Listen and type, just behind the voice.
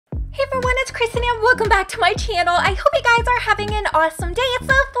everyone, it's Krystin and welcome back to my channel. I hope you guys are having an awesome day.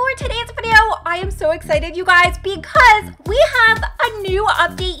 So for today's video, I am so excited, you guys, because we have a new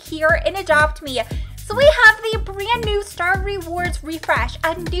update here in Adopt Me. So we have the brand new Star Rewards refresh,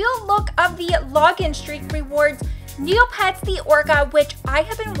 a new look of the login streak rewards, new pets, the Orca, which I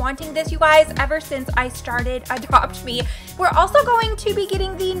have been wanting this, you guys, ever since I started Adopt Me. We're also going to be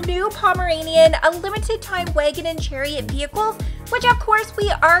getting the new Pomeranian, a limited time wagon and chariot vehicles, which of course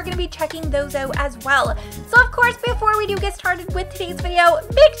we are going to be checking those out as well. So of course, before we do get started with today's video,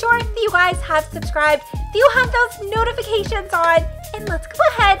 make sure that you guys have subscribed, that you have those notifications on, and let's go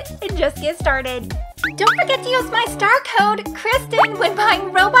ahead and just get started. Don't forget to use my star code KRYSTIN when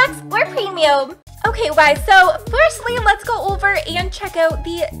buying Robux or Premium. Okay, guys, so firstly, let's go over and check out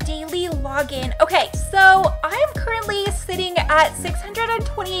the daily login. Okay, so I'm currently sitting at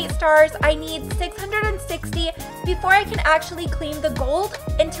 628 stars. I need 660 before I can actually claim the gold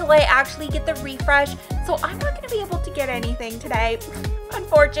until I actually get the refresh. So I'm not going to be able to get anything today.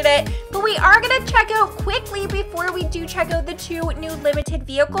 Unfortunate. But we are going to check out quickly before we do check out the two new limited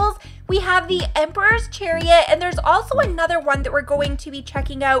vehicles. We have the Emperor's Chariot, and there's also another one that we're going to be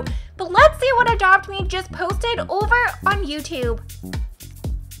checking out. But let's see what Adopt Me just posted over on YouTube.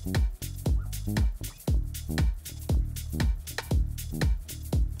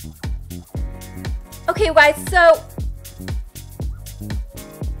 Okay, guys,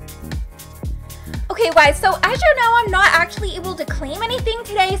 so as you know, I'm not actually able to claim anything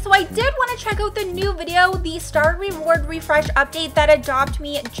today, so I did want to check out the new video, the Star Reward Refresh update that Adopt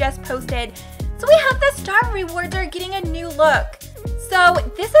Me just posted. So we have the Star Rewards are getting a new look. So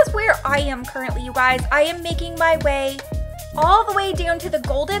this is where I am currently, you guys. I am making my way all the way down to the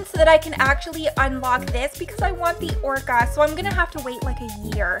golden so that I can actually unlock this because I want the Orca, so I'm gonna have to wait like a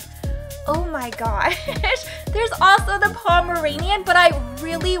year. Oh my gosh. There's also the Pomeranian, but I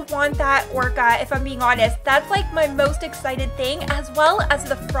really want that Orca, if I'm being honest. That's like my most excited thing, as well as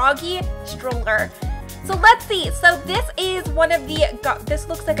the Froggy stroller. So let's see. So this is one of the, this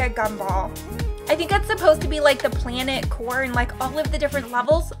looks like a gumball. I think it's supposed to be like the planet core and like all of the different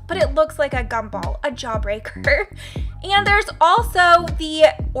levels, but it looks like a gumball, a jawbreaker. And there's also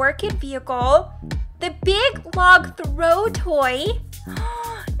the orchid vehicle, the big log throw toy,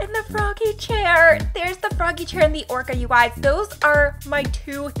 and the froggy chair. There's the froggy chair and the Orca, you guys. Those are my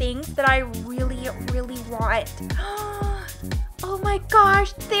two things that I really, really want. Oh my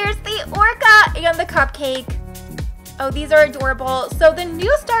gosh, there's the Orca and the cupcake. Oh, these are adorable. So the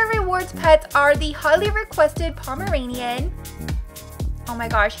new Star Rewards pets are the highly requested Pomeranian. Oh my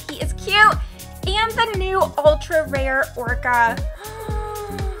gosh, he is cute. And the new ultra rare Orca.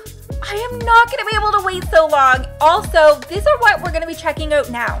 I am not going to be able to wait so long. Also, these are what we're going to be checking out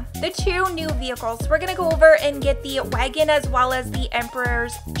now. The two new vehicles. We're going to go over and get the wagon as well as the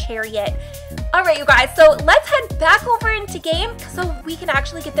Emperor's Chariot. All right, you guys. So let's head back over into game so we can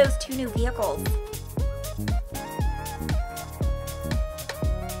actually get those two new vehicles.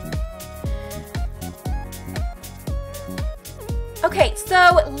 Okay,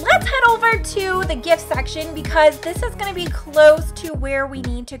 so let's head over to the gift section because this is going to be close to where we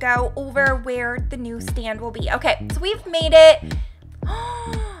need to go, over where the new stand will be. Okay, so we've made it.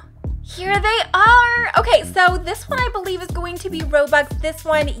 Here they are. Okay, so this one I believe is going to be Robux. This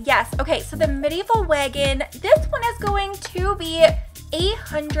one, yes. Okay, so the medieval wagon, this one is going to be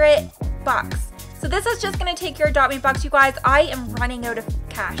 $800. So this is just going to take your Adopt Me bucks, you guys. I am running out of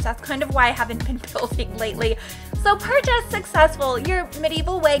cash. That's kind of why I haven't been building lately. So purchase successful. Your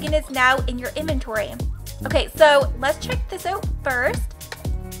medieval wagon is now in your inventory. Okay, so let's check this out first.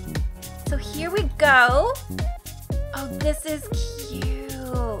 So here we go. Oh, this is cute.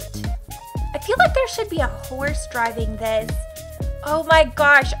 I feel like there should be a horse driving this. Oh my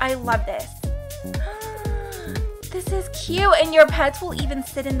gosh, I love this. This is cute, and your pets will even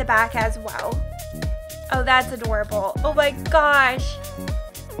sit in the back as well. Oh, that's adorable. Oh my gosh.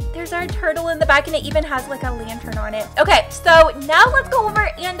 There's our turtle in the back, and it even has like a lantern on it. Okay, so now let's go over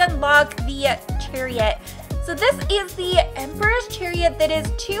and unlock the chariot. So this is the Emperor's Chariot that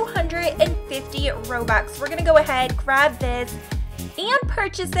is 250 Robux. We're gonna go ahead, grab this, and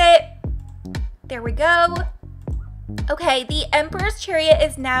purchase it. There we go. Okay, the Emperor's Chariot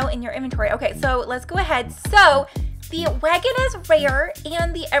is now in your inventory. Okay, so let's go ahead. So the wagon is rare,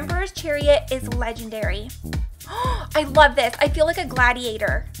 and the Emperor's Chariot is legendary. I love this. I feel like a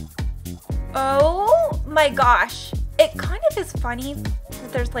gladiator. Oh my gosh. It kind of is funny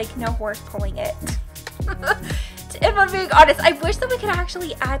that there's like no horse pulling it. If I'm being honest, I wish that we could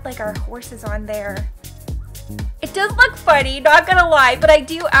actually add like our horses on there. It does look funny, not gonna lie, but I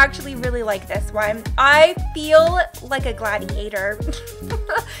do actually really like this one. I feel like a gladiator.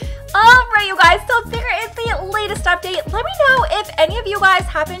 Oh, update. Let me know if any of you guys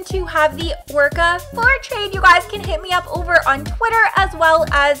happen to have the Orca for trade. You guys can hit me up over on Twitter as well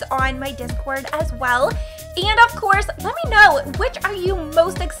as on my Discord as well. And of course, let me know which are you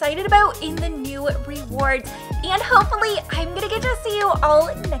most excited about in the new rewards. And hopefully, I'm gonna get to see you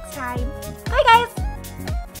all next time. Bye guys!